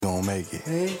gon' make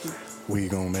it. We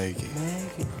gon' make it.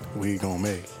 We gon'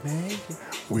 make it.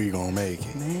 We gon' make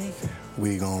it.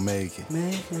 We gon' make it.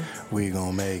 We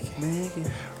gon' make it.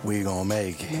 We gon'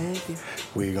 make it.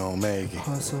 We gon' make it.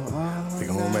 We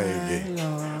gon' make it.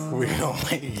 We gon'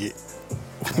 make it.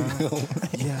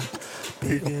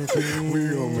 We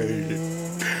gon' make it.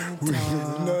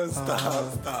 No,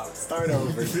 stop. Start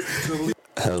over.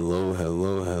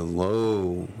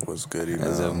 Hello. What's good,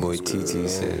 As that boy TT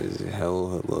says,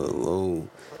 hello.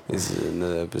 This is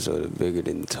another episode of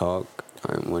BiggerThanTalk.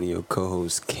 I'm one of your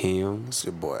co-hosts, Cam. It's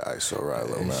your boy,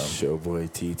 Rylo, man. It's your boy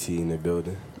TT in the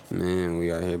building. Man,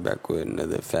 we out here back with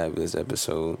another fabulous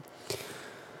episode.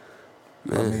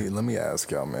 Man. Let me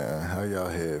ask y'all, man, how y'all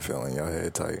head feeling? Y'all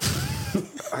head tight?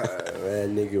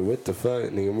 Man, nigga, what the fuck?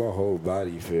 Nigga, my whole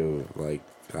body feel like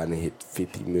I done hit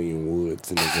 50 million woods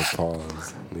and nigga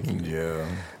pause. Nigga. Yeah.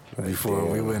 Like, before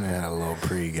damn. we went and had a little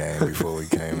pre-game before we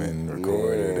came in and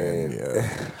recorded, and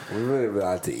we went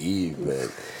out to eat, but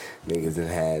niggas done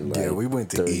had like we went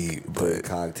to eat, but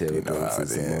cocktail you know how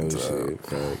it ends up.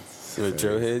 With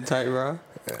your head tight, bro?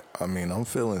 I mean, I'm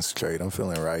feeling straight. I'm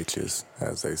feeling righteous,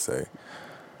 as they say.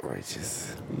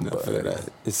 Righteous. I feel that.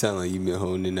 It sounds like you've been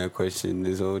holding in that question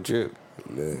this whole trip.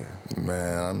 Yeah.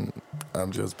 Man, I've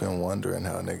just been wondering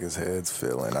how niggas' heads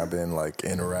feeling. I've been like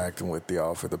interacting with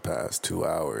y'all for the past 2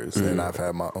 hours, and I've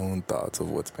had my own thoughts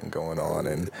of what's been going on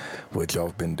and what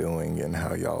y'all been doing and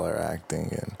how y'all are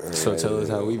acting. And So tell us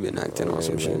how we been acting on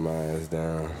some shit. My ass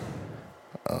down.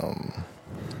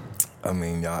 I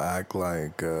mean, y'all act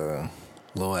like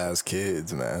little ass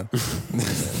kids, man.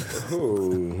 Oh,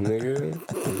 nigga.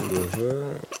 The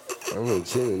fuck? I'm gonna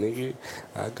chillin', nigga.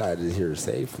 I got it here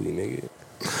safely, nigga.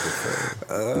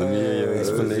 Let me hear your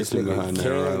explanation behind that.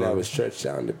 Karen, I was stretched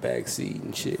out in the back seat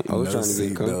and shit. I was trying to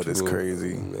get seatbelt is comfortable.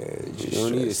 crazy. Man, You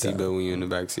don't need a seatbelt when you're in the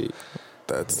back seat.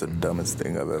 That's the dumbest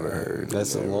thing I've ever heard.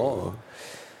 That's the law.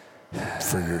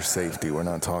 For your safety, we're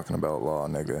not talking about law,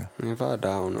 nigga. If I die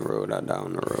on the road, I die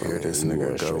on the road. Here this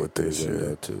nigga go with this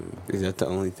shit. Too. Is that the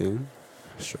only thing?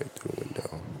 Straight through the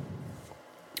window.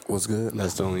 What's good?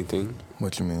 That's the only thing?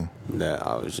 What you mean? That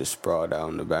I was just sprawled out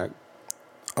in the back?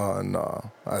 Oh,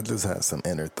 no. I just had some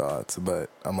inner thoughts, but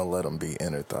I'm going to let them be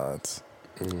inner thoughts.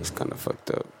 It's kind of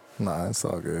fucked up. Nah, it's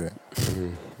all good.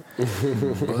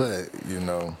 But, you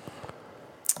know,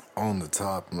 on the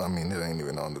top, I mean, it ain't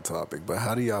even on the topic, but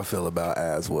how do y'all feel about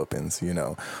ass whoopings? You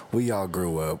know, we all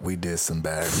grew up, we did some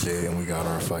bad shit, and we got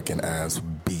our fucking ass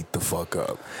beat the fuck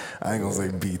up. I ain't gonna say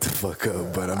beat the fuck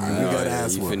up, but I mean, we got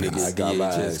ass whoopings. I got my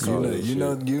ass You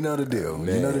know the deal.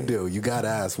 Man. You know the deal. You got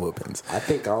ass whoopings. I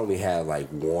think I only had like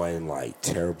one like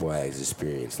terrible ass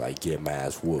experience, like getting my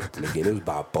ass whooped. Nigga, it was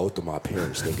by both of my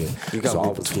parents, nigga. You got I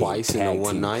whooped was twice in getting a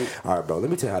one tag night? All right, bro. Let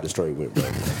me tell you how the story went, bro.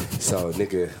 So,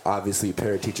 nigga, obviously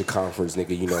parent teacher conference,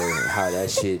 nigga. You know how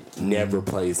that shit never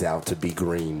plays out to be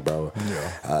green, bro.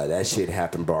 Yeah. That shit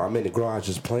happened, bro. I'm in the garage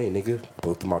just playing, nigga.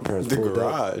 Both of my parents pulled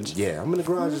up. Yeah, I'm in the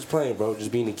garage just playing, bro.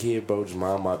 Just being a kid, bro. Just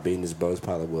mind my business, bro. It's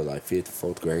probably what, like 5th,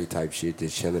 4th grade type shit.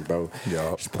 Just chilling, bro.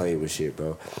 Yeah. Just playing with shit,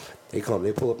 bro. They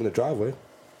pull up in the driveway.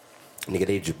 Nigga,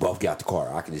 they just both get out the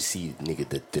car. I can just see,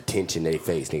 nigga, the tension in their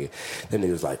face, nigga. Then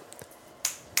nigga was like,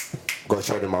 go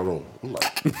straight in my room. I'm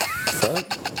like,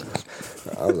 fuck?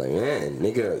 I was like, man,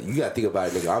 nigga, you gotta think about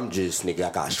it, nigga. I'm just, nigga,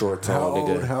 I got short tone,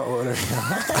 nigga. How old are you?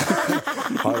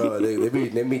 Hold on,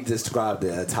 nigga. Let me describe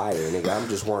the attire, nigga. I'm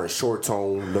just wearing short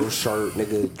tone, no shirt,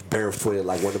 nigga, barefooted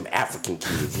like one of them African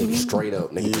kids, nigga, straight up,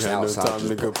 nigga. You just had no outside, time to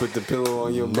just go put the pillow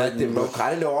on your butt. nothing, bro.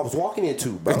 I didn't know what I was walking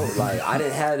into, bro. Like, I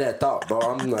didn't have that thought, bro.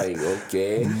 I'm like,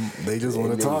 okay. They just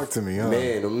want to talk to me, huh?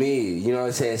 Man, on me, you know what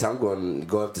I'm saying? So I'm going to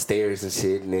go up the stairs and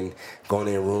shit, and then go in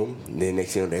their room. And then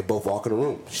next thing, they both walk in the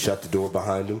room, shut the door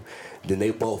behind them. Then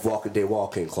they both walk in their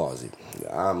walk-in closet.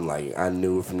 I'm like, I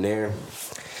knew from there.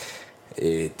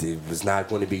 It was not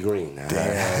going to be green.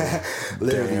 Damn.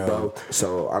 Literally, Damn. bro.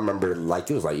 So I remember,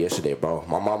 like, it was like yesterday, bro.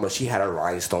 My mama, she had a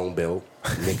rhinestone belt,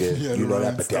 nigga. You know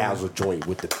that bedazzled joint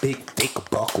with the big, thick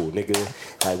buckle, nigga.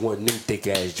 Like one of them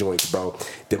thick-ass joints, bro.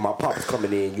 Then my pop was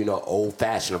coming in, you know,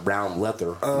 old-fashioned brown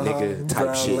leather, nigga, type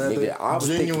brown shit, leather. nigga. I was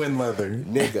Genuine leather.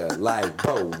 Nigga, like,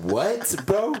 bro, what,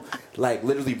 bro? Like,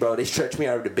 literally, bro, they stretched me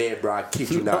out of the bed, bro. I kid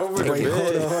you not. Wait,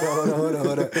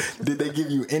 hold on. Did they give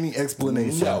you any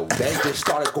explanation? No, they just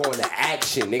started going to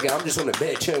action, nigga. I'm just on the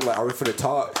bed chilling, like, are we finna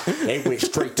talk? They went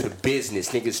straight to business.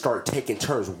 Niggas started taking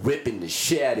turns whipping the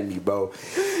shit out of me, bro.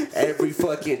 Every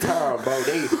fucking time, bro.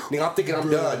 Nigga, I'm thinking I'm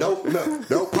done.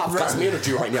 No, Pop's got some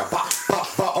energy right now. Pop,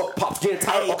 oh, Pop's getting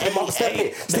tired. Okay, mama, step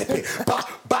in. Pop,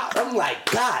 bop. I'm like,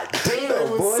 God damn, They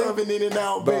was boy. subbing in and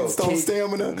out Bro, based on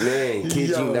stamina. Man, kid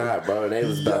Yo. you not, bro. They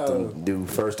was about Yo. to do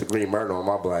first degree murder on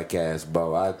my black ass,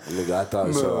 bro. I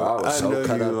thought so. Bro, I was I so know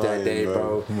cut you up that lying, day,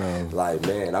 bro. No. Like,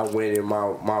 man, I went in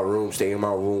my room, stayed in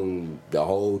my room the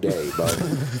whole day, bro.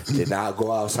 Did not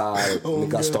go outside. Oh, Nigga, I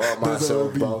God. starved That's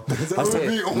myself, OB. bro. That's I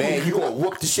said, OB. Oh, man, you God. gonna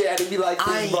whoop the shit out of me like this,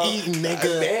 I ain't bro? eating,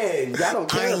 nigga. Man, y'all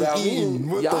don't I care ain't about eating.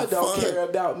 me. What Y'all the don't fuck? care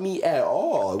about me at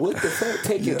all. What the fuck?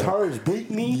 Taking turns beat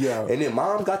me? Yeah. And then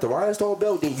mom got the rhinestone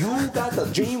belt, then you got the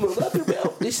dream of leather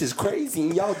belt. This is crazy.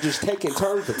 And y'all just taking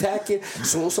turns attacking.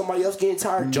 Soon somebody else getting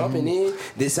tired, jumping in.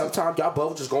 Then sometimes y'all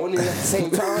both just going in at the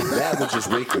same time. That was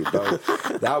just wicked, bro.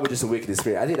 That was just a wicked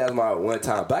experience. I think that was my one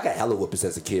time. But I got hella whoopings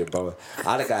as a kid, bro.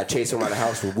 I done got chased around the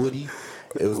house with Woody.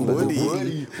 It was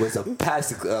Woody was a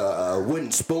plastic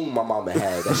wooden spoon my mama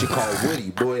had that she called Woody,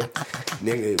 boy.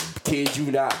 Nigga, kid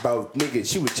you not, bro.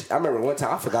 Nigga, I remember one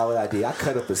time, I forgot what I did. I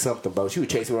cut up or something, bro. She would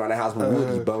chase me around the house with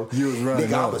Woody, bro. You was running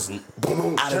Nigga, out. I was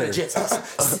boom, out of there.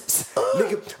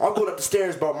 Nigga, I'm going up the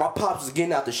stairs, bro. My pops was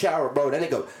getting out the shower, bro. That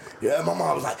nigga, yeah, my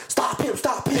mom was like, stop him.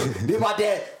 Then my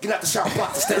dad get out the shower,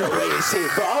 block the stairway and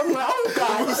shit, bro. I'm like, oh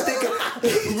God, this nigga,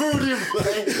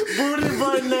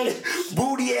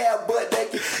 booty ass butt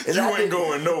naked. And You I ain't didn't-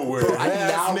 going nowhere. Bro, I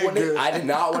Ass did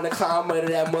not want to climb under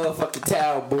that motherfucking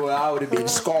towel, boy. I would have been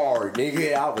scarred,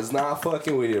 nigga. I was not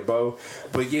fucking with it, bro.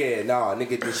 But yeah, nah,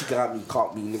 nigga, then she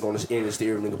caught me, nigga, on the end of the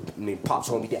stairs, nigga pops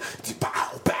on me down,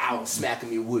 bow, bow, smacking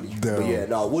me with Woody. Damn. But yeah,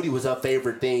 no, Woody was her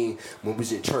favorite thing when we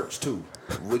was in church too.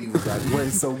 Woody was like, Wait,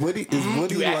 so Woody is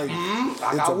Woody like it's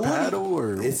got a Woody. paddle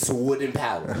or It's a wooden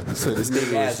paddle. So this Big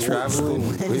nigga ass was wooden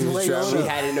traveling. spoon. He was She traveling.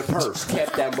 had it in the purse,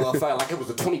 kept that motherfucker like it was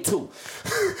a 22.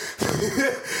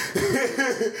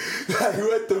 Like,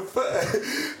 what the fuck?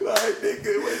 Like,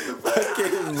 nigga, what the fuck? I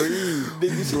can't breathe.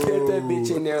 Nigga, she kept that bitch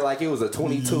in there like it was a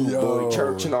 22, Yo. boy.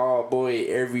 Church and all, boy.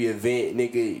 Every event,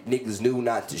 niggas knew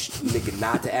not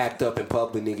to act up in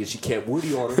public, nigga. She kept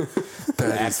Woody on her.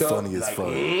 That Act is up, funny as like, fuck.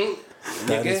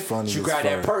 That nigga, is funny she as grabbed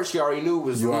that fuck. purse. You already knew it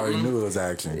was. You already knew it was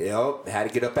action. Yep, had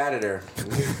to get up out of there.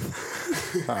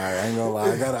 All right, I ain't gonna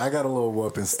lie. I got a little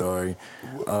whooping story.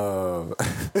 I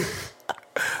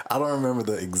don't remember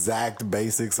the exact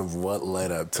basics of what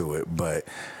led up to it, but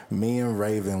me and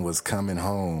Raven was coming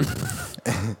home,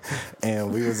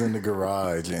 and we was in the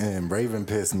garage, and Raven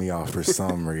pissed me off for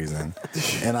some reason.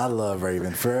 And I love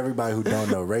Raven. For everybody who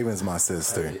don't know, Raven's my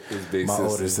sister, my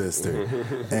older sister,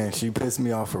 and she pissed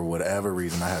me off for whatever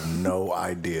reason. I have no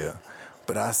idea.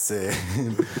 But I said,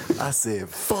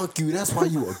 fuck you. That's why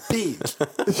you a bitch.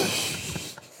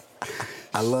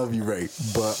 I love you, Ray.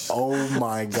 But oh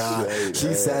my God.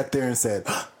 She sat there and said,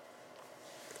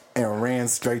 and ran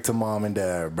straight to mom and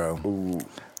dad, bro. Ooh.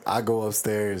 I go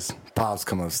upstairs. Pops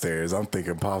come upstairs. I'm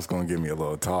thinking Pops gonna give me a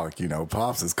little talk. You know,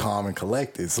 Pops is calm and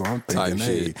collected. So I'm thinking,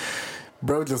 hey,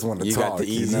 bro just want to talk. Got the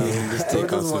easy end. Just Bro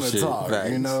take on just some want to shit. talk, Facts.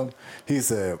 you know? He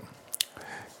said,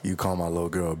 you call my little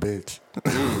girl a bitch.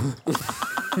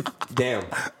 Damn.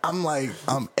 I'm like,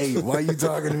 I'm 8. Why you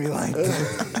talking to me like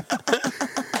that?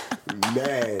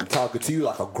 Man, talking to you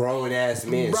like a grown ass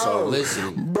man. Bro, So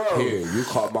listen, bro. Here, you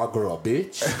called my girl a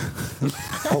bitch.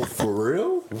 Oh, for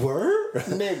real? Word,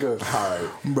 Nigga. All right,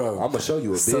 Bro. I'm gonna show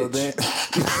you a So bitch.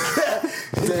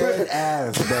 then, dead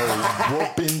ass, bro,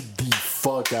 whooping the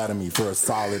fuck out of me for a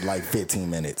solid like 15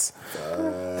 minutes.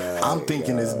 I'm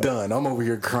thinking it's done. I'm over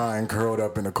here crying, curled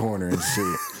up in the corner and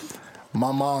shit.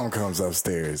 My mom comes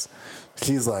upstairs.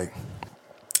 She's like,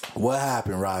 what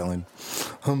happened, Rylan?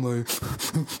 I'm like,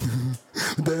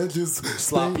 that just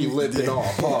Sloppy lip and all.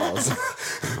 Pause.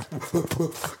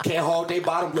 Can't hold their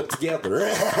bottom lip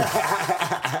together.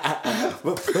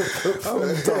 I'm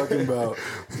talking about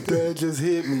that just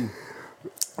hit me.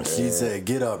 She said,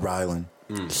 get up, Rylan.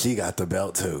 She got the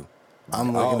belt too.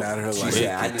 I'm looking at her She like,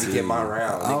 said, I need to get my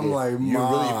round. Nigga. I'm like, you Ma.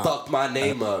 really fucked my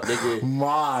name up, nigga.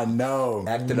 Ma, no.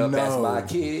 Acting up as no. my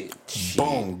kid.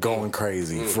 Boom, going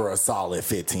crazy for a solid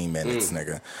 15 minutes,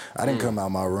 nigga. I didn't come out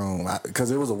my room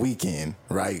because it was a weekend,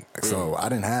 right? So I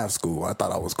didn't have school. I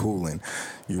thought I was cooling.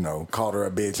 You know, called her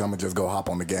a bitch. I'm going to just go hop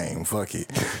on the game. Fuck it.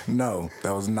 No,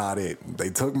 that was not it.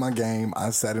 They took my game. I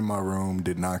sat in my room,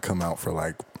 did not come out for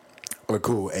like a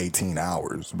cool 18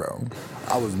 hours, bro.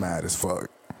 I was mad as fuck.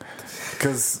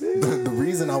 Because the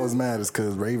reason I was mad is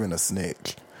because Raven a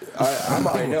snitch. I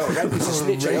might know. Raven used to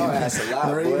snitch on your ass a lot,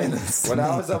 boy. Raven When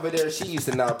I was over there, she used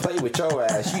to not play with your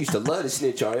ass. She used to love to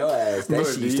snitch on your ass. That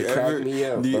shit used to crack me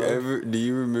up, Do you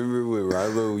bro. remember when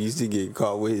Rylo used to get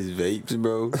caught with his vapes,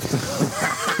 bro?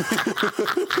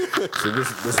 So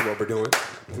this is what we're doing.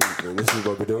 This is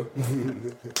what we're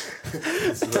doing.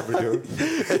 This is what we're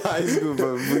doing. High school,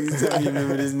 bro. Please tell me you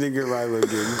remember this nigga Rylo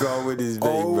getting caught with his vape,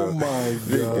 bro. Oh my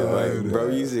Nigga, god. like, bro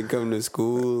used to come to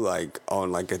school like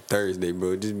on like a Thursday,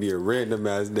 bro. Just be a random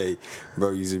ass day.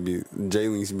 Bro used to be,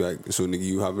 Jalen used to be like, so nigga,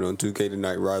 you hopping on 2K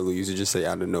tonight? Rylo used to just say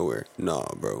out of nowhere, nah,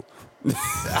 bro.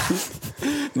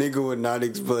 Nigga would not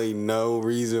explain no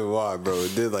reason why, bro.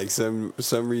 Did like some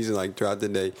reason like throughout the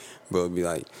day, bro would be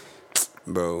like,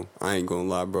 bro, I ain't gonna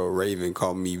lie, bro. Raven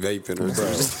called me vaping or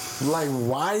something. Like,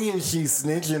 why is she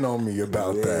snitching on me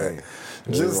about that?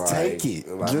 Just take it.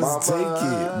 Like, Just take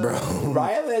it, bro.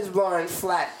 Rylo's blowing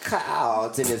flat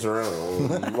clouds in his room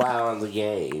while on the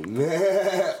game.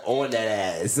 On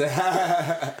that ass.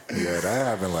 Yeah, that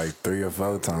happened like 3 or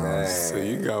 4 times. So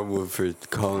you got one for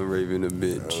calling Raven a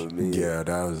bitch. Yeah,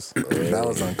 that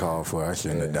was uncalled for. I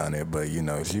shouldn't have done it, but you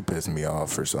know, she pissed me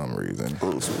off for some reason.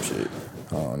 On some shit.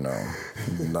 I don't know.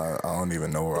 I don't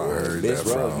even know where I heard Miss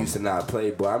that Rose from. used to not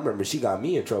play, boy. I remember she got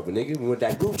me in trouble, nigga. With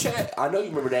that group chat. I know you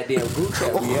remember that damn group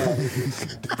chat we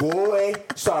had. Boy,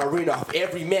 started reading off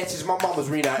every message. My mom was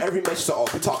reading out every message. So,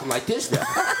 we're talking like this now.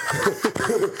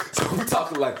 So we're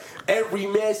talking like every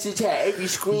message had every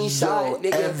screenshot,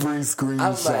 nigga. Every screenshot, I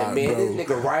was like, man, bro. this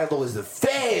nigga Rylo is the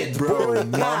feds, Bro, boy.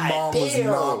 my God mom was damn.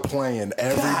 not playing.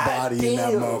 Everybody in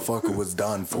that damn. motherfucker was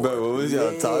done for. Bro, what was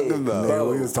y'all talking about?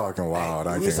 Nigga, we was talking wild.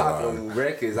 I We was can't lie. talking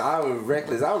reckless. I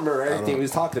remember everything we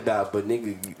was talking about, but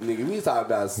nigga, we was talking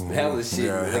about some hella shit.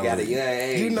 Yeah, They got a young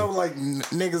age. You know, like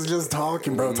niggas just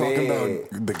talking, bro. Talking Man.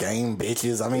 about the game,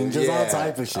 bitches. I mean, just all Yeah.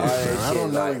 type of shit, All that bro. I shit,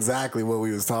 don't know like- exactly what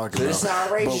we was talking about, This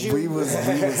outrage but you. we was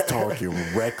talking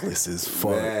reckless as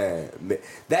fuck. Man,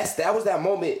 that was that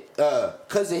moment.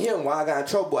 Cause of him, while I got in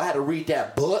trouble, I had to read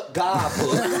that book, God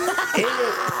book. And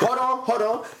hold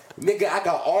on. Nigga, I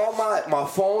got all my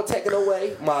phone taken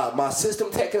away, my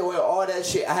system taken away, all that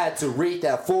shit. I had to read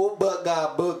that full book,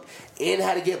 God book, and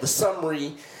had to give a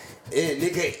summary, and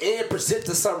nigga, and present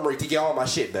the summary to get all my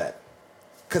shit back.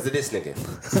 Cause of this nigga.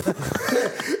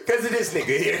 Cause of this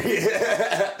nigga here.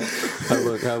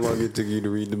 How long it took you to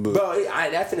read the book? Bro,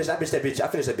 I finished that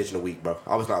bitch in a week, bro.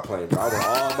 I was not playing, bro. I went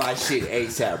all my shit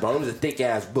ASAP, bro. It was a thick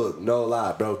ass book, no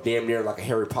lie, bro. Damn near like a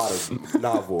Harry Potter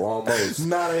novel, almost.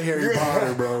 Not a Harry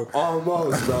Potter, bro.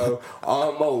 Almost, bro.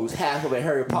 Almost half of a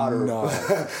Harry Potter No.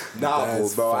 novel,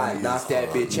 That's bro. I funny knocked as that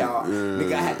fuck. bitch out.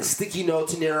 Nigga, I had the sticky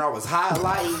notes in there. I was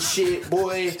highlighting shit,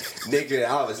 boy. Nigga,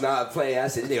 I was not playing. I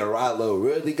said, nigga, Rylo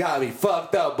really got me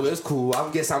fucked up, but it's cool. I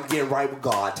guess I'm getting right with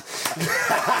God.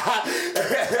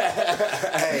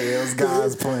 Hey, it was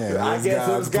God's plan. I guess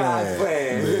it was God's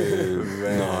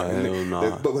plan. Nah, hell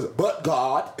nah. But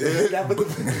God. That was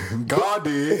the- God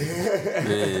did.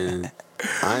 Man,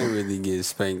 I ain't really get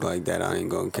spanked like that. I ain't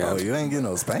gonna Oh, cap. you ain't getting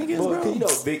no spankings, Boy, bro? you know,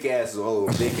 big ass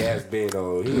Ben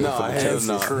on. No, hell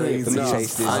no. crazy. No,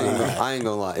 Chase this I ain't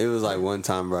gonna lie. It was like one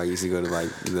time, bro. I used to go to like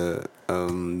the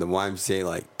YMCA,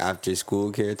 like after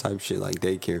school care type shit, like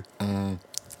daycare.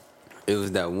 It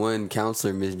was that one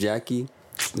counselor, Miss Jackie,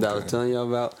 that I was telling y'all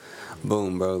about.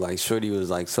 Boom, bro. Like Shorty was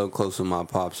like so close with my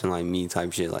pops and like me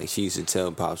type shit. Like she used to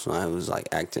tell pops when I was like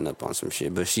acting up on some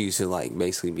shit, but she used to like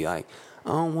basically be like, I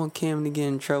don't want Cam to get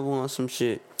in trouble on some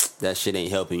shit. That shit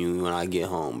ain't helping you when I get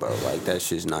home, bro. Like that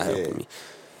shit's not helping me.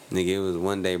 Nigga, it was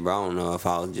one day, bro. I don't know if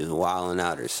I was just wilding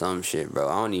out or some shit, bro.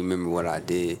 I don't even remember what I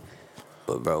did.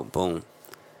 But, bro, boom.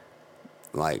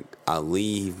 Like, I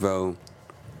leave, bro.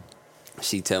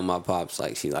 She tell my pops,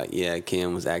 like, she like, yeah,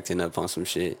 Kim was acting up on some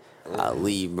shit. I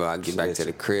leave, bro. I get back to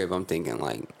the crib. I'm thinking,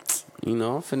 like, you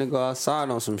know, I'm finna go outside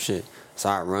on some shit. So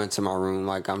I run to my room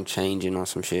like I'm changing on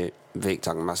some shit. Vic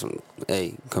talking about some,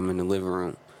 hey, come in the living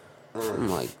room. I'm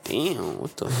like, damn,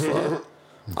 what the fuck?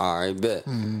 All right, bet.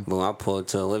 But when I pulled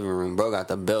to the living room, bro got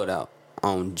the belt out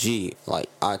on G. Like,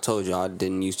 I told you, I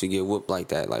didn't used to get whooped like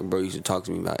that. Like, bro used to talk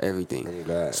to me about everything.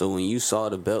 So when you saw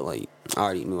the belt, like, I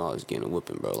already knew I was getting a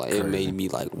whooping, bro. Like, it made me,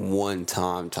 like, one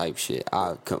time type shit.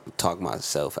 I talk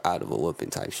myself out of a whooping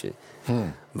type shit.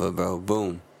 But, bro,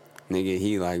 boom. Nigga,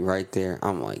 he, like, right there.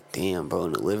 I'm like, damn, bro,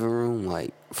 in the living room,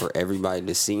 like, for everybody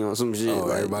to see on some shit. Oh,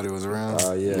 like, everybody was around?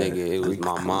 Oh, yeah. Nigga, it was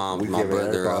my mom, my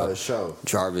brother up,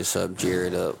 Jarvis up,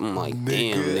 Jared up. I'm like,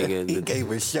 damn, nigga. He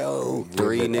gave a show.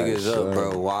 3 Give it that niggas up, shit.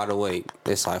 bro, wide awake.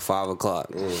 It's like 5 o'clock.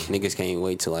 Niggas can't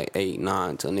wait till like 8,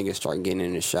 9 till niggas start getting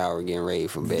in the shower, getting ready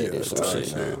for bed or some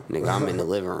shit. Nigga, I'm in the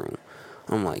living room.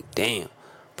 I'm like, damn.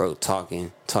 Bro,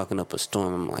 talking up a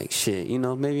storm. I'm like, shit, you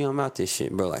know, maybe I'm out this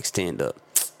shit. Bro, like, stand up.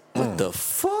 What the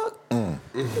fuck?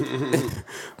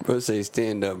 Bro say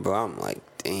stand up, bro. I'm like,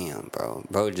 damn, bro.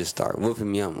 Bro just start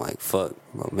whooping me. I'm like, fuck,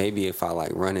 bro. Maybe if I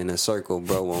like run in a circle,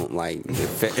 bro won't like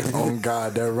defend. Oh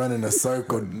God, they're running a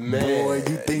circle. Man, boy,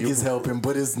 you think it's helping,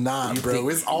 but it's not, bro.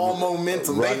 It's all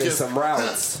momentum. Running some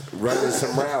routes, boy.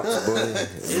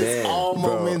 It's all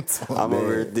momentum. I'm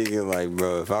over here thinking like,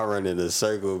 bro, if I run in a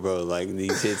circle, bro, like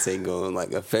these hits ain't going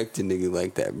like affect a nigga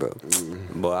like that, bro.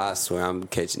 Boy, I swear I'm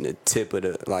catching the tip of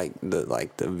the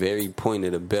very point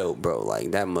of the belt, bro.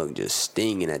 Like that mug just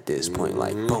stinging at this point,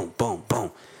 like boom, boom,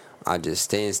 boom. I just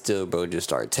stand still, bro. Just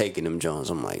start taking them Jones.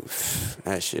 I'm like,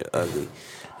 that shit ugly.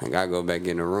 Like I go back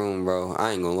in the room, bro.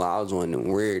 I ain't gonna lie, I was one of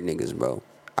them weird niggas, bro.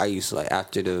 I used to like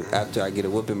after I get a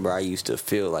whooping, bro. I used to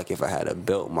feel like if I had a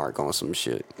belt mark on some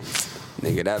shit,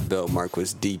 nigga. That belt mark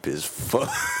was deep as fuck.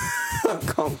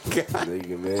 Oh God,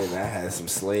 nigga, man, I had some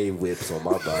slave whips on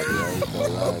my body. I ain't gonna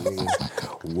lie, nigga.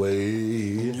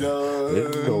 Way in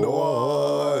the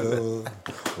water.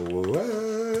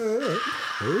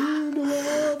 In the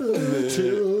water,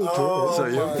 children. So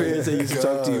your parents they used to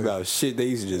talk to you about shit. They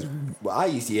used to just. Well, I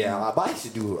used to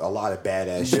do a lot of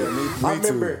badass shit. Me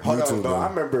too. Hold on, bro. Bro. I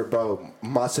remember, bro.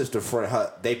 My sister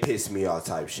friend, they pissed me off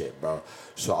type shit, bro.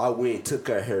 So I went and took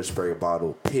her hairspray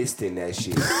bottle, pissed in that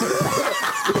shit.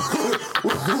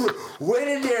 Went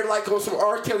in there like on some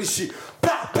R. Kelly shit.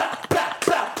 Bah, bah, bah,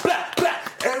 bah, bah, bah.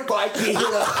 Everybody get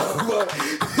hit up.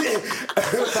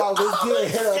 Everybody was getting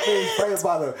hit up in his spray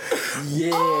bottle.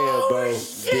 Yeah, bro.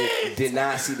 Did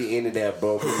not see the end of that,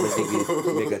 bro.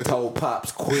 Nigga toe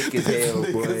pops quick as hell,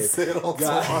 boy. Nigga sit on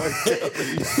some R.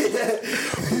 Kelly.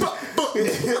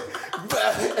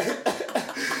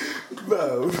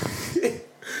 Bro.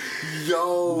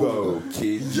 Yo,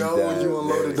 kid, you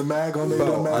unloaded the mag on there?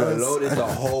 Bro, I unloaded the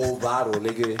whole bottle,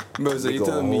 nigga. Bro, so you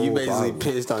telling me you basically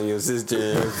pissed on your sister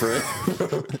and her friend?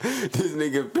 This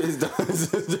nigga pissed on his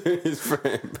sister and his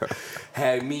friend, bro.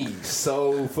 Had me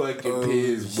so fucking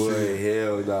pissed, boy.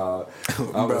 Hell nah.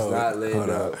 I was not letting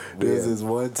up. There's this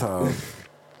one time,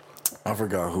 I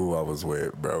forgot who I was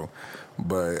with, bro.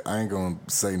 But I ain't gonna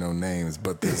say no names,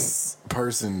 but this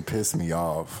person pissed me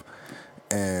off.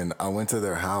 And I went to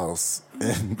their house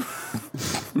and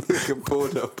Nigga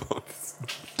pulled up on us.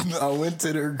 I went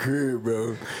to their crib,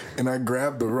 bro, and I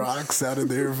grabbed the rocks out of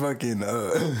their fucking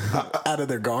out of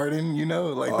their garden, you know,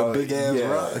 like the big ass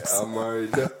rocks. I'm already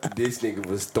this nigga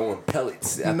was throwing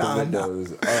pellets at the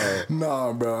windows.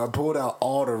 Nah, bro, I pulled out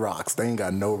all the rocks. They ain't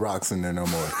got no rocks in there no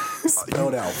more.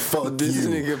 Spelled out fuck This you.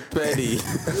 nigga petty.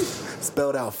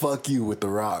 Spelled out fuck you with the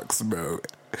rocks, bro.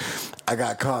 I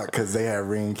got caught because they had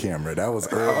Ring camera. That was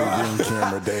early Ring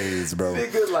camera days, bro.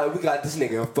 Nigga, like, we got this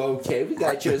nigga in 4K. We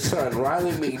got your son,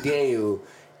 Rylo McDaniel,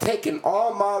 taking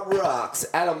all my rocks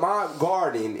out of my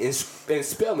garden and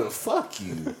spelling fuck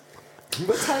you.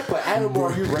 What type of animal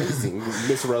are you raising,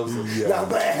 Miss Rosa? Yeah.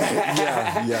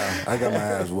 I got my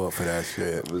ass whooped for that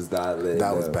shit. That was not lit.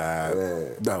 That was bad.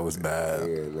 Man. That was bad.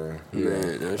 Yeah,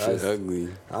 Man, that shit ugly.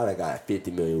 I done got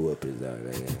 50 million whoopings though,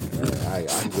 man. I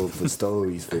go for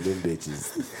stories for them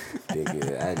bitches.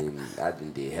 Nigga, I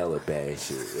didn't did hella bad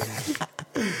shit.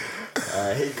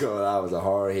 I was a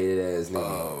hard headed ass nigga.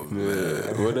 Oh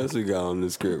man, what else we got on the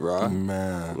script, Rob?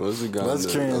 Man, what else we got?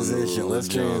 Let's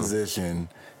transition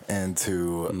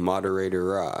into moderator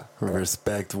Ra.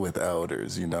 Respect with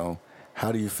elders. You know,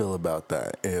 how do you feel about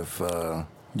that? If one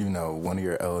of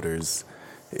your elders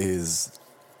is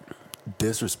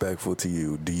disrespectful to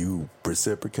you, do you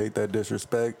reciprocate that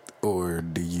disrespect, or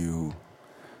do you?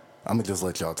 I'm gonna just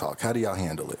let y'all talk. How do y'all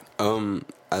handle it?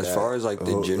 As far as like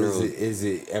the general, is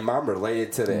it? Am I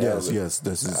related to the elder? Yes.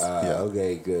 This is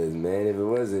okay. Good, man. If it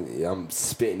wasn't, I'm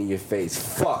spitting in your face.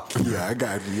 Fuck. Yeah, I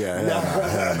got you.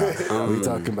 Yeah. We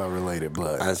talking about related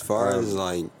blood. As far as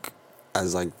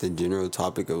the general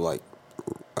topic of like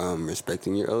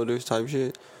respecting your elders type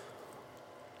shit,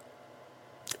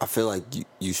 I feel like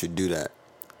you should do that,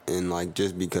 and like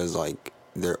just because like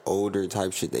they're older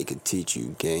type shit, they could teach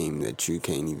you game that you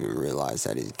can't even realize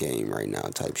that is game right now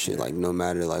type shit. Like no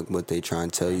matter like what they try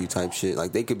and tell you type shit,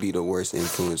 like they could be the worst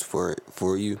influence for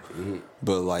you,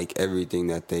 but like everything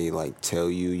that they like tell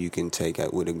you, you can take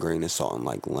it with a grain of salt and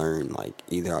like learn like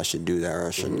either I should do that or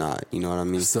I should not. You know what I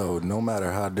mean? So no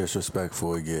matter how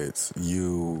disrespectful it gets,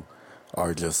 you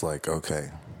are just like,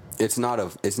 okay. It's not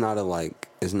a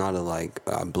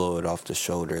blow it off the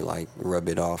shoulder, like rub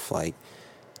it off like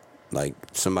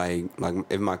somebody, like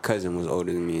if my cousin was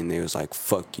older than me and they was like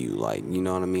fuck you, like, you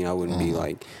know what I mean, I wouldn't be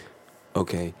like,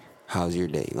 okay, how's your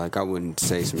day? Like I wouldn't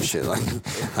say some shit like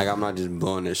I'm not just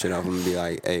blowing that shit off. I'm gonna be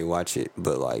like, hey, watch it,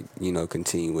 but like, you know,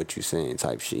 continue what you saying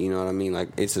type shit, you know what I mean? Like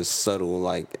it's a subtle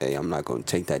like, hey, I'm not gonna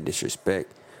take that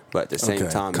disrespect, but at the same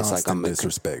time it's like I'm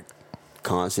disrespect.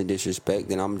 constant disrespect,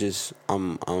 then I'm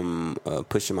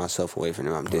pushing myself away from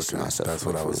them. I'm dissing myself. That's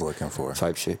what I was looking for.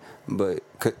 Type shit. But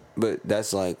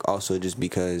that's like also just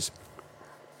because,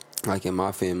 like in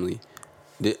my family,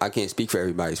 I can't speak for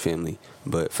everybody's family,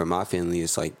 but for my family,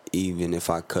 it's like even if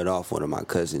I cut off one of my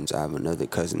cousins, I have another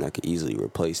cousin that could easily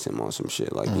replace him on some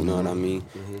shit. Like, you know what I mean?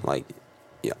 Like,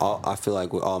 yeah, I feel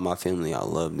like with all my family, I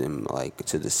love them like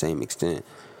to the same extent.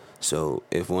 So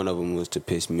if one of them was to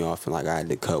piss me off and like I had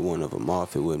to cut one of them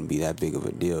off, it wouldn't be that big of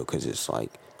a deal because it's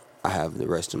like I have the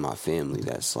rest of my family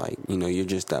that's like, you know, you're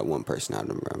just that one person out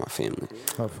of my family.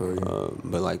 I feel you.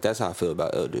 But like that's how I feel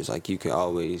about elders. Like you can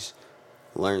always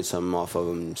learn something off of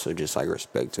them, so just like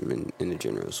respect them in a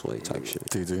generous way type shit.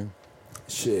 TG.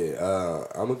 Shit,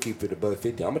 I'm gonna keep it above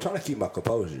 50. I'm gonna try to keep my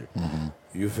composure.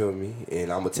 You feel me?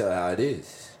 And I'm gonna tell how it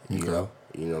is. You know?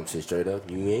 You know what I'm saying? Straight up.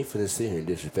 You ain't finna sit here and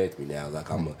disrespect me now like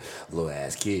I'm a little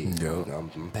ass kid. Yo. You know,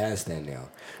 I'm past that now.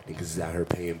 Niggas is out here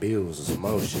paying bills and some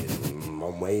more shit.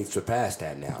 I'm way past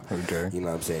that now. Okay. You know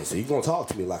what I'm saying? So you gonna talk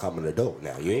to me like I'm an adult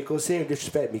now. You ain't gonna sit here and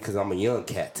disrespect me because I'm a young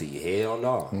cat to you. Hell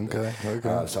no. Okay.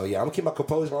 So yeah, I'm gonna keep my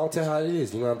composure. I'll tell how it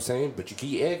is. You know what I'm saying? But you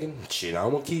keep egging. Shit,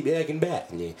 I'm gonna keep egging back.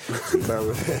 Yeah.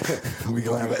 We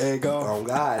gonna have an egg off? Oh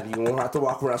God, you won't have to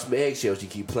walk around some eggshells. You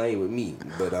keep playing with me.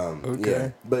 But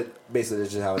yeah. But basically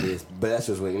that's just how it is. But that's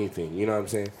just with anything. You know what I'm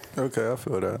saying? Okay, I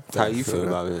feel that. How you feel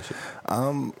about this?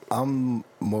 I'm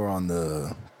more on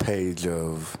the page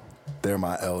of they're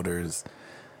my elders.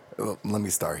 Well, let me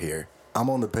start here. I'm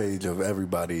on the page of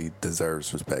everybody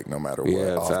deserves respect no matter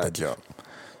what off the jump.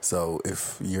 So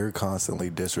if you're constantly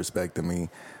disrespecting me,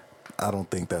 I don't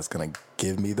think that's going to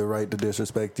give me the right to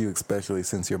disrespect you, especially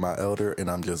since you're my elder and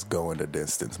I'm just going to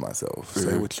distance myself.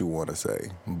 Say what you want to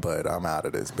say, but I'm out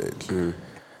of this bitch.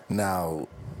 Now,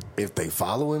 if they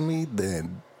following me,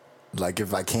 then like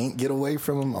if I can't get away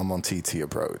from them, I'm on TT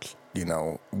approach. You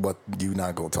know, what you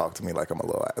not gonna talk to me like I'm a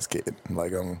little ass kid.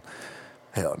 Like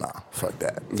hell nah, fuck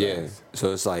that. Yeah.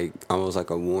 So it's like almost like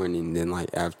a warning. Then like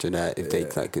after that, if they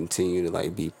like continue to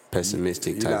like be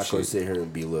pessimistic You're type not gonna shit. sit here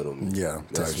and belittle me. Yeah,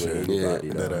 That's type shit. You Yeah.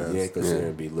 ain't gonna sit here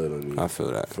and belittle me. I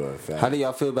feel that. For a fact. How do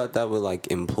y'all feel about that with like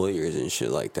employers and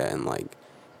shit like that? And like,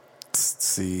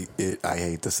 See, I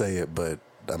hate to say it, but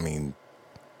I mean,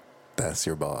 that's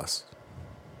your boss.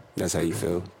 that's how you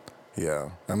feel? Yeah.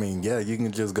 I mean, yeah, you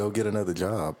can just go get another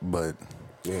job, but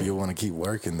you want to keep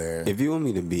working there. If you want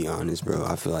me to be honest, bro,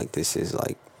 I feel like this is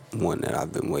like one that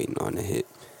I've been waiting on to hit.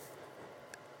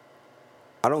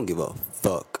 I don't give a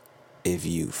fuck if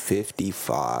you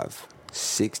 55,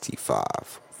 65,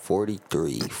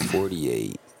 43,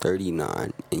 48,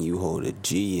 39, and you hold a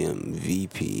GM,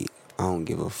 VP. I don't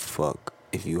give a fuck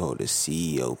if you hold a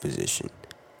CEO position.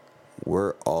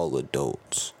 We're all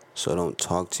adults, so don't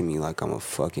talk to me like I'm a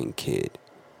fucking kid.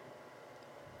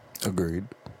 Agreed.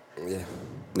 Yeah.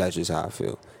 That's just how I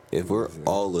feel. If we're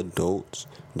all adults,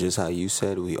 just how you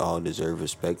said, we all deserve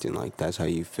respect, and like that's how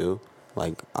you feel.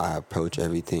 Like I approach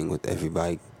everything with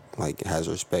everybody like has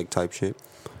respect type shit.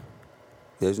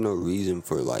 There's no reason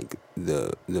for like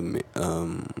the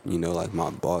you know, like my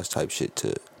boss type shit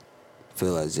to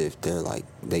feel as if they're like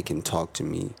they can talk to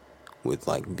me with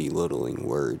like belittling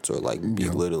words or like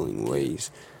belittling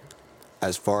ways.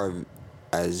 As far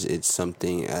as it's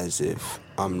something as if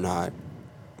I'm not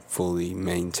fully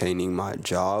maintaining my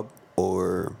job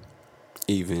or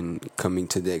even coming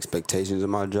to the expectations of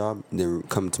my job, then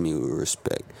come to me with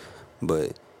respect.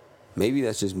 But maybe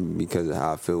that's just because of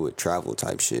how I feel with travel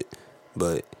type shit.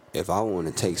 But if I want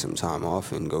to take some time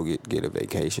off and go get a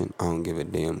vacation, I don't give a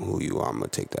damn who you are. I'm going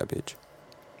to take that bitch.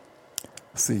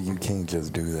 See, you can't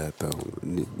just do that, though.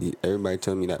 Everybody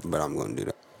tell me that, but I'm going to do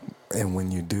that. And when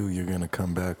you do, you're going to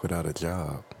come back without a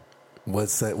job.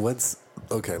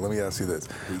 Okay, let me ask you this.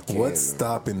 What's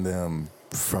stopping them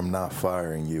from not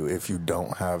firing you if you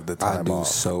don't have the time off? I do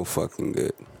so fucking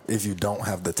good. If you don't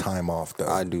have the time off, though.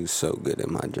 I do so good at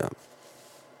my job.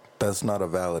 That's not a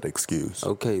valid excuse.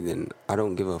 Okay, then I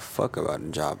don't give a fuck about a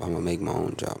job. I'm going to make my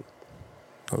own job.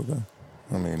 Okay.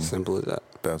 I mean, simple as that.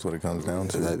 That's what it comes down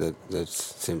to. That's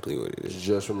simply what it is.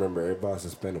 Just remember, everybody's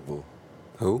expendable.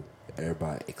 Who?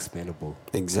 Everybody expendable.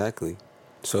 Exactly.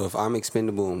 So if I'm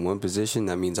expendable in one position,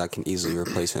 that means I can easily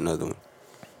replace another one.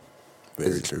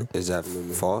 Very true. Is that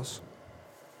false?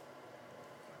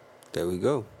 There we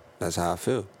go. That's how I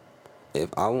feel. If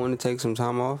I want to take some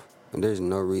time off, there's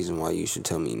no reason why you should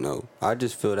tell me no. I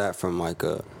just feel that from like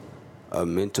a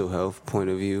mental health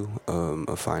point of view,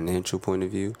 a financial point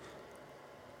of view,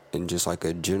 and just like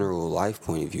a general life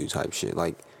point of view type shit.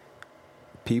 Like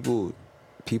people,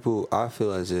 I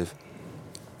feel as if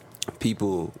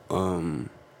people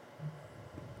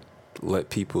let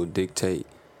people dictate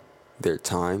their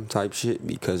time type shit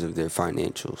because of their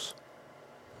financials.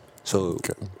 So,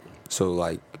 so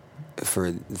like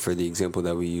for the example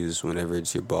that we use, whenever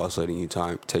it's your boss letting you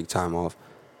take time off,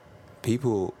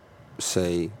 people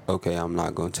say, okay, I'm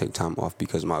not going to take time off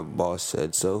because my boss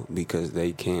said so, because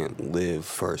they can't live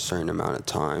for a certain amount of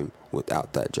time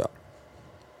without that job.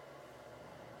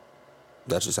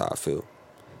 That's just how I feel.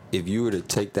 If you were to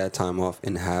take that time off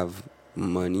and have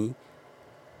money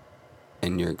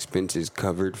and your expenses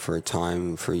covered for a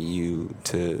time for you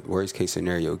to, worst case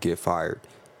scenario, get fired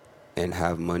and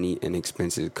have money and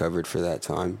expenses covered for that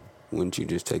time, wouldn't you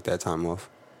just take that time off?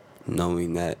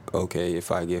 Knowing that, okay,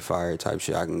 if I get fired type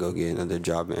shit, I can go get another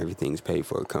job and everything's paid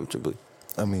for comfortably.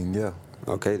 I mean, yeah.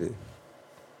 Okay, then.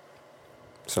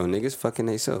 So niggas fucking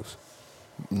themselves.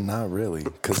 Not really,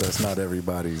 because that's not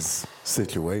everybody's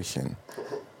situation.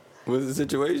 What's the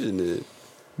situation then?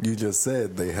 You just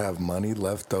said they have money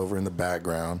left over in the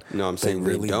background. No, I'm saying they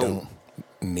really they don't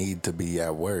need to be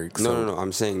at work. No,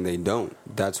 I'm saying they don't.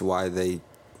 That's why they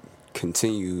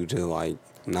continue to, like,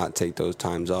 not take those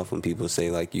times off when people say,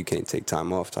 like, you can't take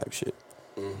time off type shit.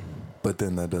 But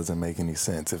then that doesn't make any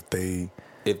sense. If they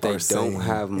don't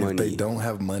have money. If they don't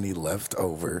have money left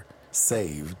over,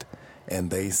 saved, and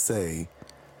they say,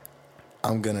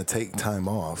 I'm going to take time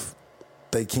off,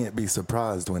 they can't be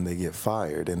surprised when they get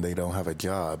fired and they don't have a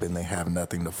job and they have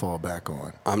nothing to fall back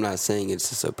on. I'm not saying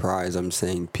it's a surprise. I'm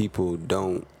saying people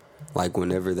don't, like,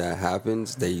 whenever that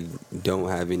happens, they don't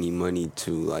have any money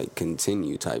to, like,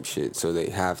 continue type shit. So they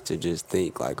have to just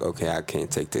think, like, okay, I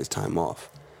can't take this time off.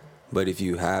 But if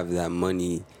you have that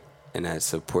money and that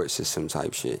support system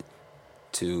type shit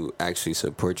to actually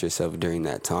support yourself during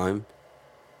that time,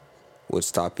 what's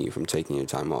stopping you from taking your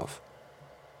time off?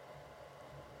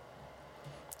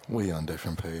 We on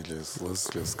different pages. Let's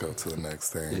just go to the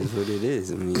next thing. It is what it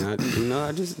is. I mean,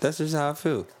 that's just how I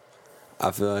feel.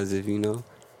 I feel as if,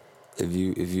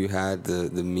 if you had the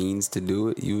means to do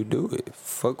it, you would do it.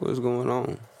 Fuck what's going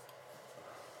on.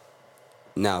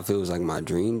 Now, if it was like my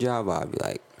dream job, I'd be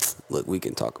like, look, we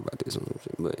can talk about this.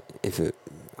 But if I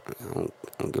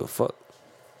don't give a fuck.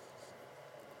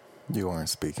 You aren't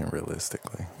speaking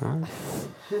realistically. All right.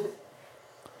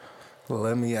 Well,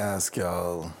 let me ask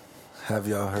y'all, have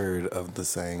y'all heard of the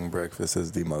saying, breakfast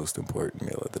is the most important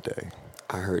meal of the day?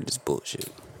 I heard this bullshit.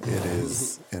 It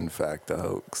is, in fact, a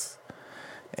hoax.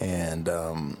 And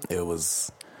it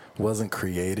wasn't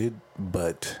created,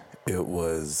 but it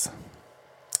was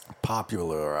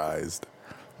popularized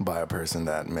by a person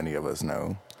that many of us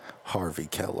know, Harvey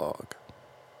Kellogg.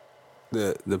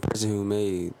 The person who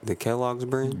made the Kellogg's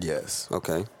brand? Yes.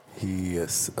 Okay. He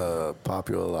has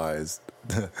popularized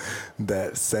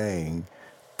that saying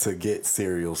to get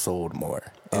cereal sold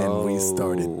more. And we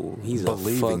started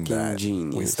believing that.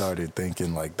 Genius. We started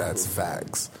thinking like that's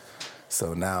facts.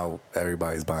 So now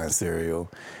everybody's buying cereal,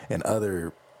 and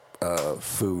other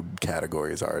food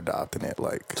categories are adopting it,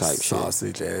 like type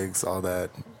sausage, shit. Eggs, all that.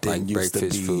 Like Used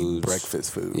breakfast to be foods.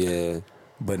 breakfast food. Yeah.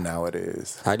 But now it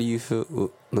is. How do you feel?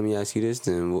 Well, let me ask you this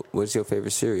then. What's your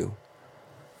favorite cereal?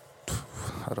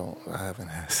 I haven't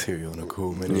had cereal in a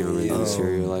cool minute. You don't really eat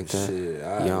cereal like that?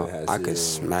 Shit, I could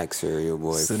smack cereal,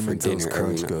 boy, Cinnamon for Toast dinner Crunch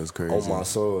every night. goes crazy. Oh my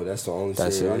soul, that's the only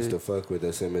That's cereal I it? used to fuck with.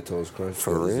 That Cinnamon Toast Crunch.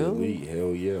 For real? Elite.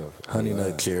 Hell yeah. Honey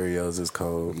Nut Cheerios is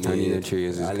cold. Honey Nut Cheerios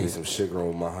is I need good. some sugar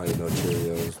on my Honey Nut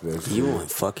Cheerios. Man. You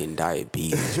want fucking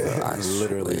diabetes, bro. I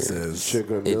Literally swear. says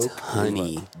Sugar and milk. It's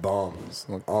honey. Bombs.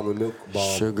 Almond milk.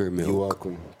 Bomb. Sugar milk. You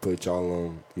welcome. Put y'all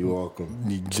on. You welcome.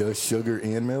 you just sugar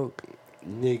and milk.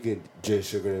 Nigga,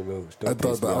 just sugar and milk. I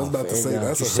was about to say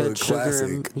that's a hood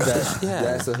classic.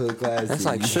 That's a hood classic. That's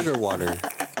like sugar water.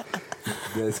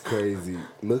 That's crazy.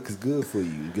 Milk is good for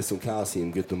you. Get some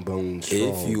calcium. Get them bones strong.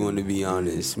 If you want to be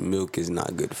honest, milk is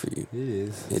not good for you. It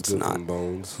is. It's good not. for them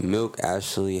bones. Milk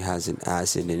actually has an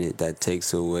acid in it that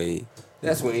takes away.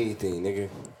 That's with anything, nigga.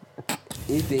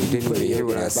 Anything You didn't put even in hear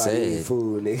what I your body said. ain't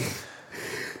food, nigga.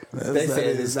 They That saying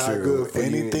is it's not true. good for you.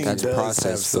 Anything That's does have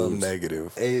processed some foods.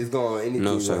 negative. It's going anything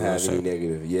No, no, sir, gonna no, have sir. any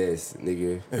negative. Yes,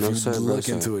 nigga. If No, you sir, look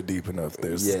no, into sir. it deep enough,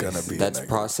 there's Yes. gonna be That's a negative.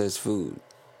 processed food.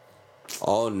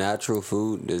 All natural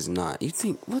food does not. You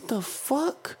think, what the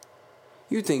fuck?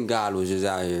 You think God was just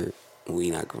out here?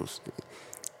 We not gonna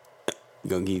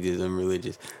keep this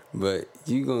unreligious, but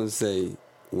you gonna say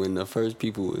when the first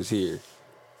people was here,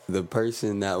 the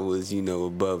person that was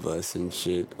above us and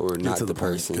shit, or Get not to the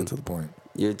point. person? Get to the point.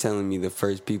 You're telling me the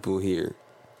first people here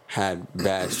had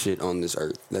bad shit on this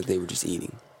earth that they were just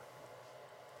eating?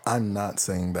 I'm not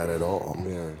saying that at all.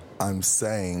 Yeah. I'm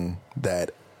saying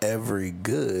that every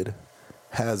good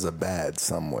has a bad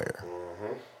somewhere.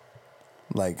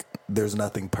 Like, there's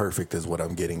nothing perfect is what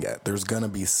I'm getting at. There's going to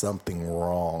be something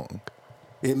wrong.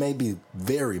 It may be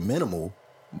very minimal,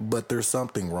 but there's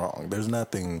something wrong. There's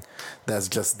nothing that's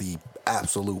just the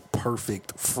absolute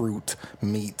perfect fruit,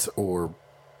 meat, or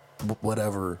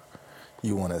whatever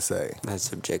you want to say. That's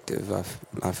subjective. I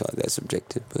feel like that's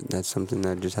subjective, but that's something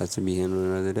that just has to be handled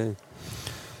another day.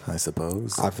 I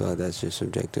suppose. I feel like that's just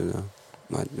subjective,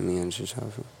 though. I mean, that's just how I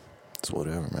feel. It's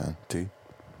whatever, man. T.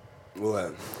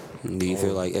 What? Do you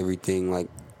feel like everything,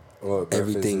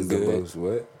 everything good?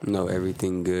 What? No,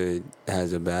 everything good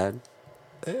has a bad?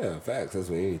 Yeah, facts. That's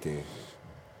with anything.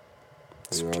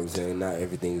 You know what I'm saying? Not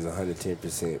everything is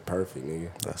 110% perfect, nigga.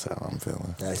 That's how I'm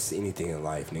feeling. That's anything in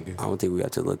life, nigga. I don't think we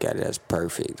have to look at it as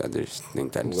perfect. I just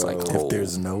think that it's like whole. If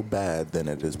there's no bad, then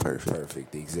it is perfect.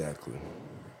 Perfect, exactly.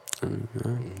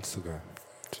 It's okay.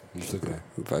 It's okay.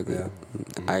 Fuck it.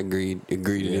 Yeah. I agree to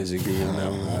disagree on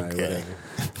that one. All right, whatever.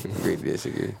 Agree to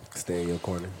disagree. Stay in your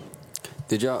corner.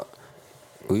 Did y'all?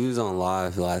 We was on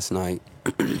live last night,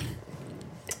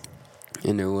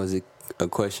 and there was a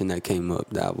question that came up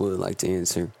that I would like to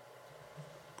answer.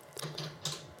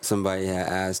 Somebody had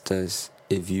asked us,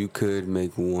 if you could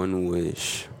make one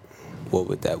wish, what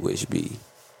would that wish be,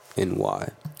 and why?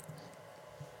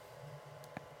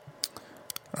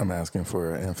 I'm asking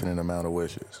for an infinite amount of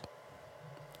wishes.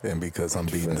 And because I'm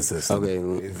beating the system.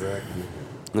 Okay, Exactly.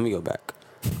 let me go back.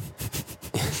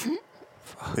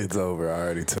 It's over. I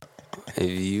already took. If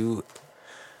you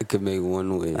could make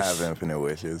one wish I have infinite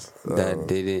wishes. that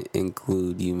didn't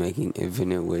include you making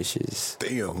infinite wishes,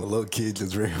 Damn, a little kid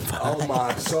just ran by. Oh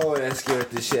my soul, that scared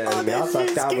the shit out of me. I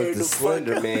thought that was the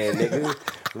Slender Man,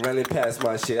 nigga, running past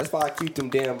my shit. That's why I keep them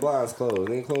damn blinds closed.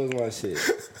 They ain't close my shit.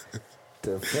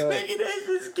 The fuck?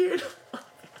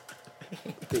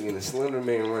 Thinking the Slender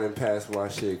Man running past my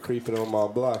shit, creeping on my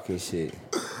block and shit.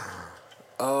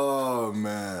 Oh,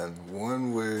 man.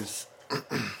 One wish.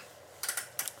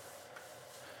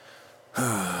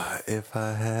 If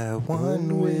I had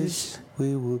one wish,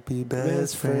 we would be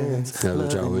best friends. That's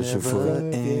what y'all wishing for.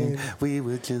 And we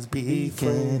would just be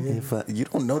friends. You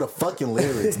don't know the fucking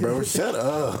lyrics, bro. Shut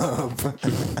up.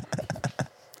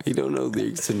 You don't know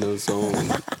lyrics to no song.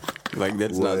 Like,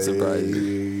 that's not surprising.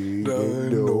 In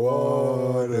the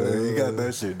water. He got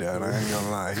that shit down. I ain't gonna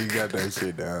lie. He got that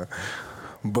shit down.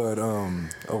 But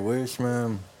a wish,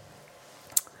 man.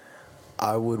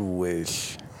 I would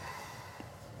wish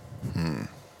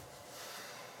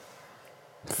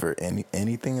for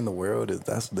anything in the world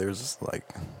there's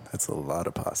a lot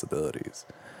of possibilities.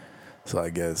 So I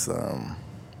guess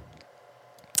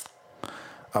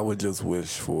I would just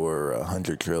wish for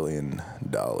 $100 trillion,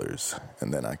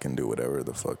 and then I can do whatever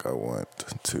the fuck I want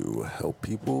to help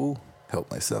people, help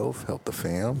myself, help the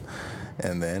fam,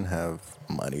 and then have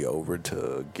money over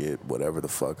to get whatever the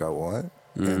fuck I want,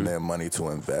 and then money to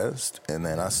invest, and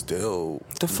then I still.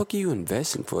 What the fuck are you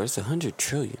investing for? It's $100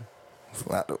 trillion.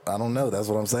 I don't know. That's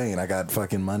what I'm saying. I got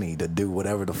fucking money to do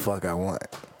whatever the fuck I want.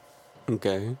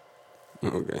 Okay. I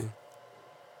mean,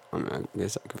 I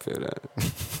guess I can feel that.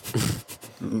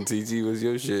 TT, what's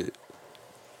your shit?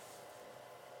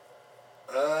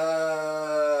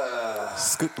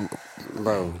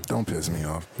 Bro, don't piss me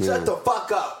off. Shut the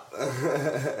fuck up.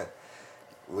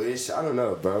 Wish? I don't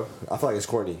know, bro. I feel like it's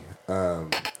corny.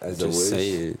 As a wish. Just say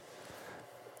it.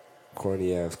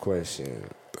 Corny ass question.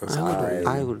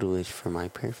 I would wish for my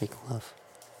perfect love.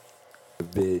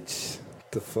 Bitch.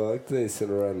 The fuck? They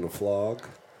sitting around in the vlog.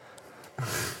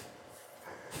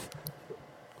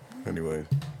 Anyway.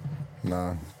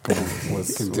 Nah. Come on.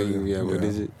 Continue. Yeah, what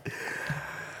is it?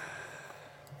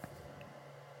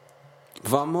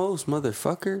 Vamos,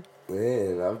 motherfucker.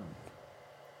 Man,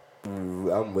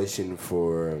 I'm wishing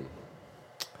for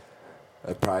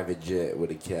a private jet with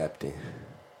a captain.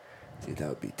 Dude, that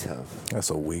would be tough. That's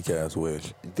a weak ass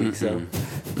wish. You think so? You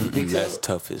think That's so?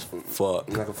 tough as fuck.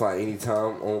 I can fly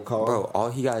anytime on call. Bro, all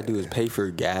he gotta do is pay for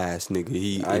gas, nigga.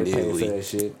 He I in ain't paying for Italy. that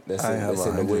shit. That's I have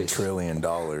in the $100 wish. trillion.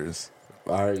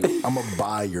 Alright. I'm gonna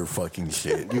buy your fucking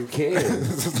shit. You can.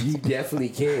 You definitely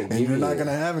can. And you're not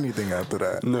gonna have anything after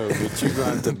that. No, but you gonna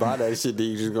have to buy that shit, then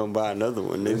you just gonna buy another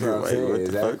one. That's Nigga, what I'm saying. what the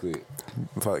Exactly.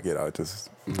 Fuck it,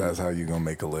 that's how you gonna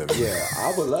make a living. Yeah,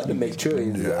 I would love to make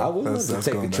trillions. Yeah, I would love to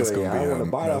take a trillion. I don't want to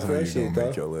buy it off that shit, make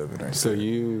though. your living right So there.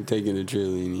 you taking $1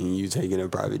 trillion and you taking a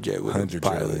private jet with 100 a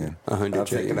pilot? trillion. 100 I'm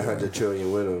trillion. taking 100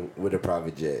 trillion with a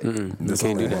private jet. You That's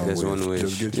can't do only that. That's one wish.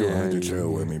 Just get your Yeah, 100 you-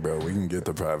 trill with me, bro. We can get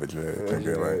the private jet.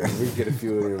 Okay, like, We get a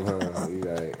few of them, huh?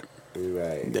 You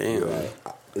right. Damn. You right.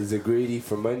 Is it greedy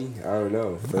for money? I don't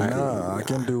know. nah, I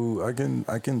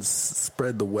can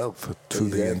spread the wealth to the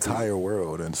Exactly. entire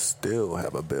world and still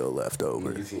have a bill left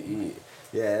over. Niggas can eat.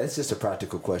 Yeah, it's just a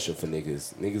practical question for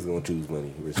niggas. Niggas gonna choose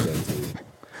money, respectfully.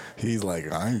 He's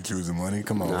like, I ain't choosing money.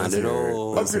 Come on, Not let's at hear it.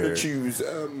 all. Let's I'm hear gonna it. choose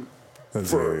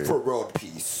Let's hear it. for world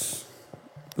peace.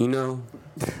 You know,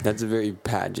 that's a very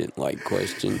pageant-like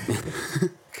question.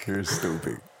 You're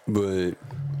stupid. But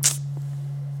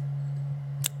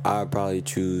I'd probably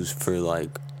choose for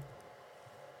like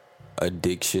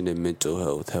addiction and mental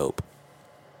health help.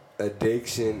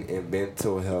 Addiction and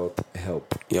mental health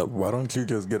help. Yep. Why don't you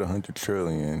just get 100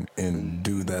 trillion and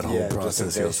do that whole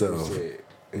process yourself?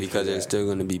 Because there's still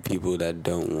going to be people that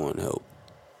don't want help.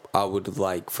 I would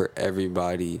like for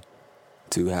everybody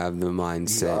to have the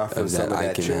mindset of that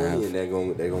I can have. They're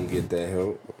gonna get that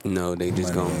help. No, they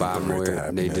just Money gonna buy ain't the road to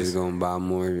more. They just happiness. gonna buy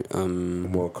more.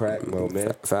 More crack, more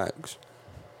man. Facts.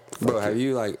 Bro, have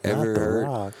you like ever The heard?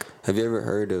 Rock. Have you ever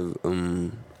heard of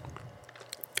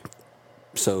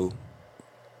So,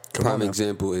 Come prime on now.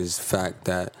 example is fact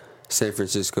that San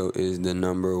Francisco is the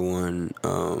number one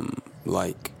how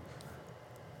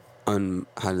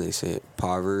do they say it,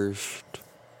 impoverished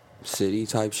city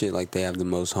type shit. Like they have the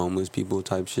most homeless people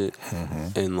type shit,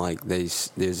 and like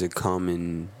there's a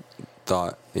common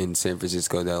thought in San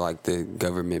Francisco that like the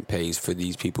government pays for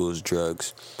these people's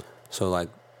drugs. So like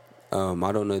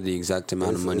I don't know the exact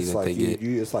amount of money that they get.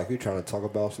 It's like you're trying to talk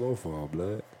about Snowfall,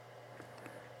 blood.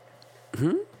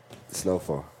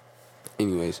 Snowfall.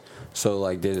 Anyways, so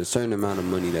like there's a certain amount of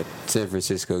money that San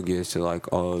Francisco gives to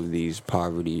like all of these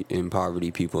poverty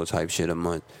people type shit a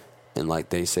month, and like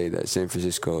they say that San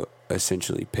Francisco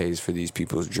essentially pays for these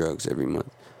people's drugs every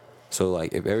month. So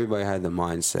like if everybody had the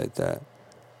mindset that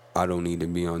I don't need to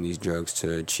be on these drugs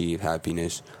to achieve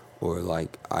happiness, or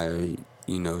like I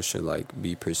should like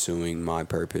be pursuing my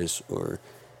purpose or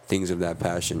things of that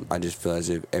passion, I just feel as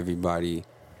if everybody.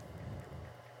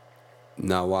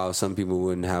 Now, while some people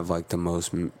wouldn't have like the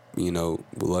most,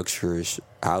 luxurious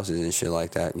houses and shit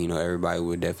like that, everybody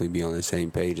would definitely be on the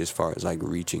same page as far as like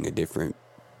reaching a different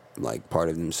like part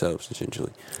of themselves,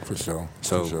 essentially. For sure.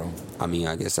 So, For sure. I mean,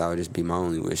 I guess that would just be my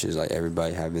only wish is like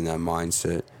everybody having that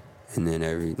mindset, and then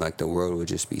the world would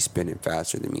just be spinning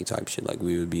faster than me type shit. Like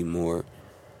we would be more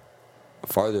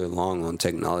farther along on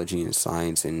technology and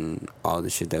science and all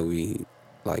the shit that we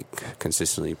like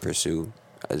consistently pursue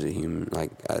as a human, like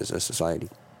as a society.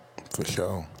 For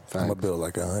sure. Facts. I'm gonna build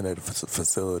like 100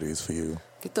 facilities for you.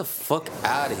 Get the fuck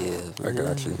out of here. I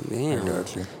got you. Damn. I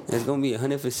got you. There's gonna be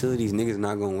 100 facilities niggas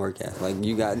not gonna work at. Like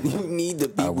you need the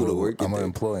people to work at. I'm gonna them.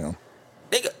 employ them.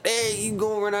 Hey, you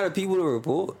gonna run out of people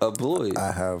to employ?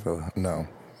 I have no.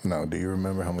 Do you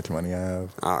remember how much money I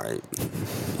have? All right.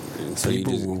 So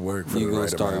People will work for the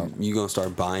right amount. You gonna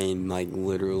start buying like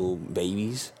literal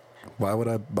babies? Why would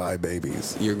I buy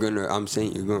babies? I'm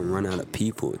saying you're gonna run out of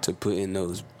people to put in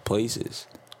those places.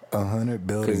 100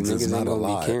 buildings niggas is not ain't a gonna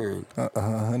be lot. caring.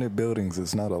 100 buildings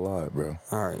is not a lot, bro.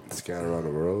 All right. Scattered around the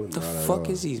road. The fuck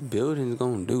is these buildings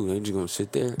gonna do? They just gonna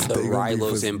sit there? The They gonna be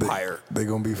Rylo's empire. They're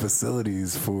gonna be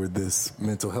facilities for this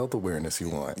mental health awareness you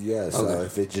want. Yeah, so Okay.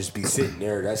 if it just be sitting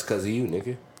there, that's because of you,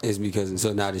 nigga. It's because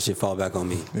so now this shit fall back on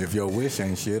me. If your wish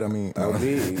ain't shit, I mean, I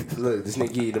mean, look, this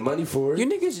nigga give you the money for it. You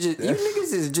niggas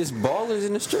is just ballers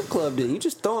in the strip club. Then you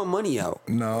just throwing money out.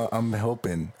 no, I'm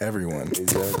helping everyone.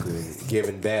 Exactly.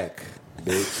 Giving back,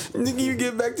 bitch. Nigga, you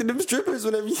get back to them strippers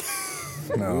whenever you.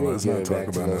 No, let's not talk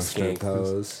about no strip skank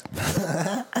hoes.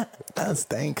 That's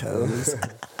stank hoes.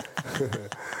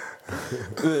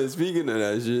 Speaking of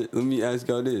that shit, let me ask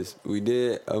y'all this: we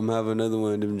did have another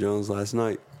one of them Jones last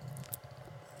night.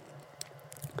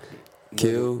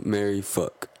 Kill, marry,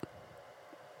 fuck.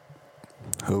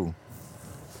 Who?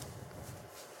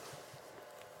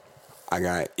 I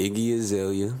got Iggy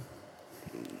Azalea.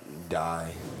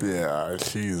 Die. Yeah,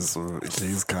 she's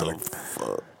kind of.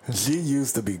 She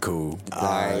used to be cool.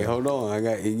 Alright, hold on. I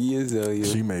got Iggy Azalea.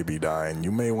 She may be dying.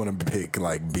 You may want to pick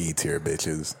like B tier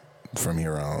bitches from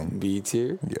here on. B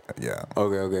tier. Yeah.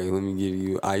 Okay. Let me give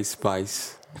you Ice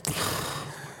Spice.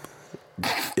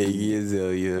 Iggy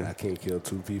Azalea. I can't kill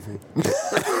two people.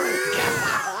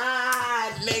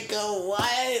 Nigga,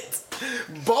 what?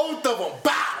 Both of them.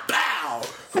 Bow, bow.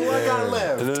 Who I got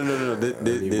left? No.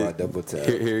 Need my double tap.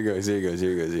 Here it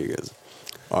goes.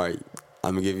 All right,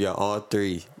 I'm gonna give y'all all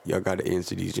three. Y'all gotta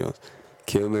answer these Jones.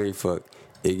 Kill, marry, fuck.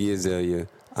 Iggy Azalea,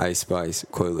 Ice Spice,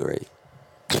 Coil Ray.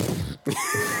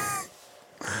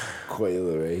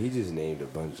 Coil Ray. He just named a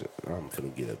bunch of. I'm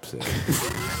finna get upset.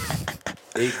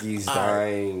 Iggy's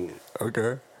dying.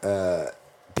 Okay.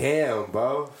 Damn,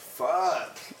 bro.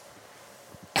 Fuck.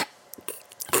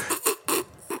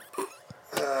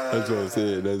 That's what I'm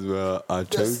saying. That's why I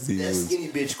chose these That ones. skinny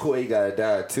bitch Koi gotta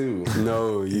die too.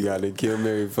 No, you gotta kill,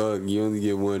 marry, fuck. You only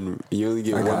get one. You only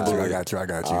get I one got you. boy. I got you. I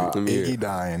got you. let me hear Iggy it.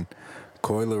 dying,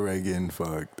 Coyle Ray getting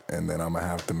fucked, and then I'm gonna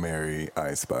have to marry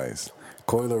Ice Spice.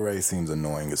 Coyle Ray seems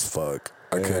annoying as fuck.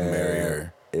 I couldn't marry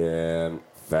her. Yeah,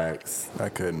 facts. I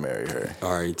couldn't marry her.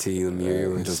 R.I.T. Let me hear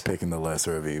I'm yours. just picking the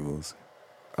lesser of evils.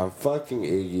 I'm fucking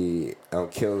Iggy. I'm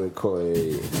killing Koi.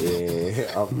 And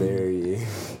I'm marrying.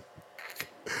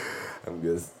 I'm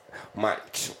just Mike.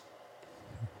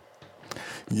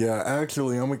 Yeah,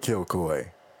 actually, I'm gonna kill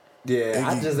Koi.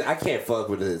 Yeah, Iggy- I can't fuck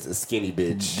with a skinny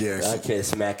bitch. Yeah, I can't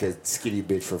smack a skinny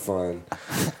bitch for fun.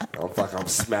 I'm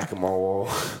smacking my wall.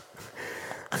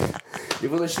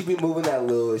 Even though she be moving that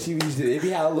little, it be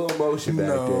had a little motion back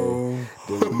No,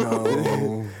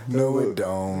 no, it the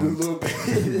don't. little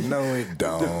bit. No, it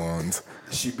don't.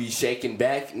 She be shaking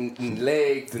back and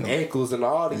legs and ankles and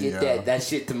all to get Yeah. that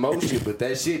shit to motion, but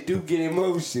that shit do get in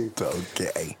motion. It's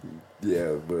okay.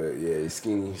 Yeah, but yeah,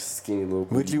 skinny little.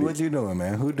 What you doing,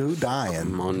 man? Who dying?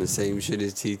 I'm on the same shit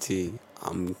as TT.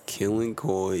 I'm killing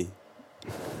Koi.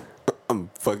 I'm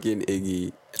fucking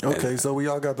Iggy. Okay, so we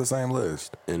all got the same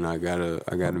list. And I gotta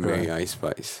marry Ice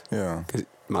Spice. Yeah. Cause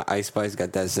my Ice Spice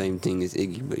got that same thing as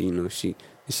Iggy, but you know she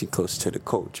close to the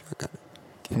culture. I gotta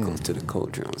get close to the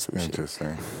culture on some shit.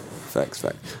 Interesting. Facts.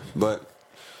 But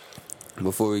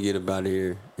before we get up out of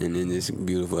here and in this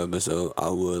beautiful episode, I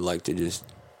would like to just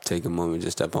take a moment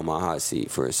to step on my hot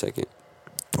seat for a second.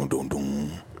 Dun, dun,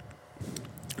 dun.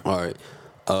 All right.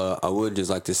 I would just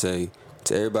like to say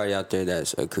to everybody out there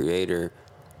that's a creator,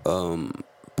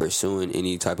 pursuing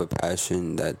any type of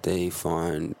passion that they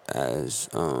find as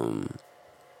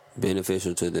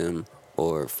beneficial to them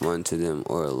or fun to them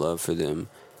or a love for them,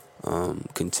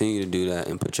 continue to do that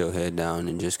and put your head down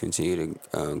and just continue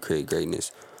to create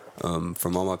greatness.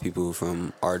 From all my people,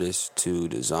 from artists to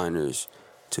designers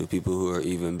to people who are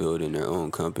even building their own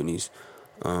companies,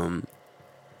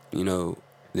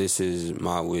 this is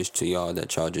my wish to y'all,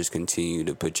 that y'all just continue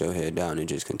to put your head down and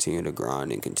just continue to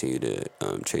grind and continue to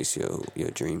chase your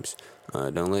dreams.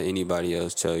 Don't let anybody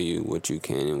else tell you what you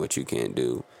can and what you can't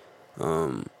do.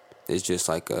 It's just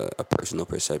like a personal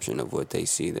perception of what they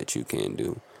see that you can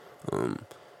do.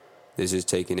 This is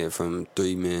taking it from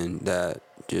three men that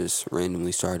just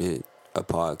randomly started a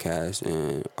podcast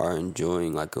and are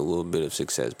enjoying like a little bit of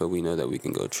success, but we know that we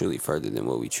can go truly further than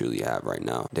what we truly have right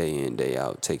now. Day in, day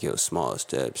out, take your small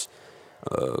steps,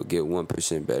 get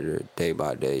 1% better day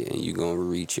by day, and you're gonna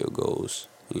reach your goals.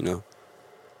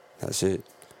 That's it.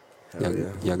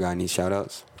 Y'all got any shout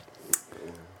outs?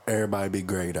 Everybody be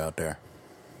great out there.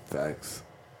 Facts.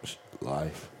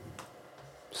 Life.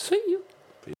 See you.